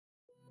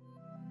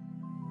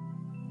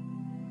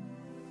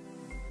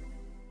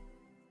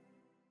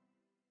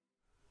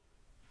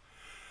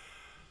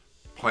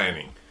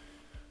Planning.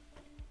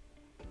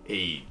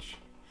 Age.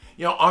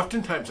 You know,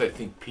 oftentimes I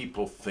think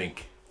people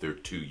think they're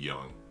too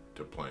young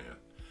to plan.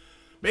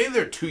 Maybe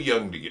they're too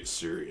young to get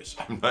serious.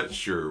 I'm not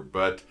sure,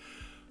 but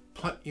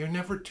you're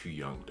never too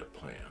young to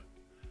plan.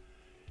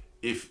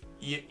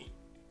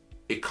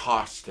 It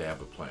costs to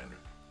have a planner.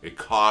 It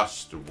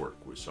costs to work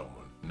with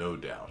someone, no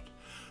doubt.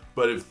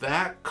 But if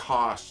that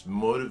cost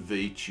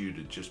motivates you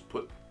to just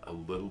put a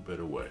little bit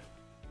away.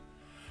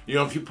 You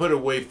know, if you put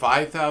away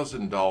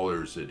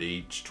 $5,000 at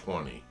age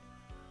 20,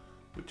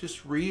 with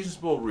just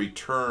reasonable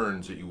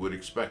returns that you would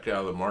expect out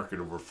of the market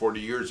over 40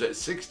 years, at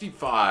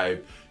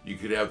 65, you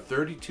could have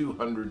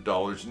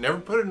 $3,200, never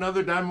put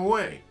another dime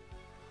away.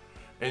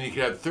 And you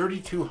could have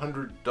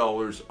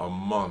 $3,200 a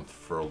month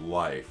for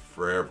life,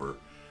 forever,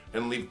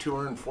 and leave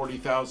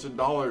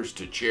 $240,000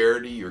 to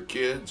charity, your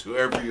kids,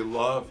 whoever you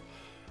love,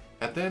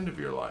 at the end of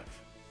your life.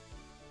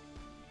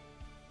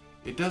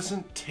 It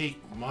doesn't take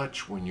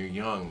much when you're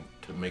young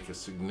to make a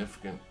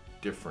significant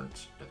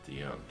difference at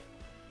the end.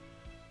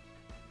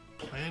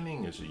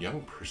 Planning is a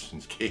young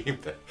person's game.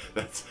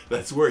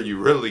 That's where you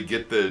really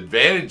get the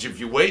advantage. If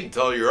you wait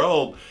until you're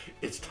old,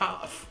 it's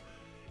tough.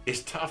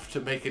 It's tough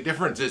to make a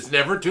difference. It's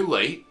never too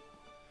late,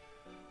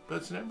 but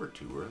it's never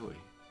too early.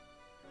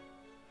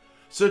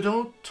 So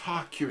don't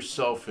talk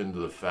yourself into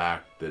the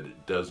fact that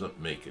it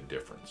doesn't make a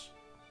difference.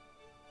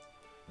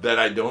 That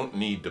I don't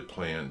need to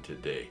plan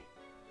today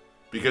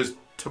because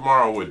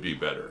tomorrow would be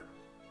better.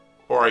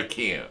 Or I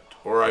can't,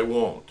 or I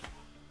won't.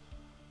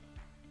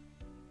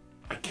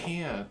 I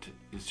can't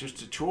is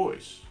just a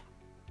choice.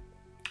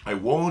 I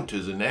won't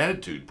is an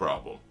attitude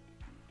problem.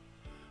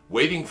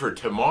 Waiting for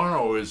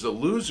tomorrow is a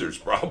loser's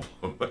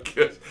problem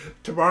because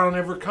tomorrow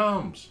never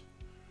comes.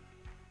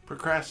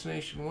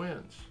 Procrastination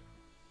wins.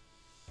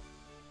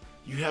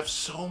 You have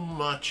so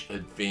much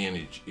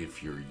advantage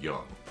if you're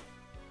young.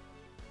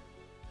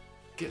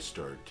 Get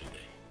started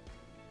today.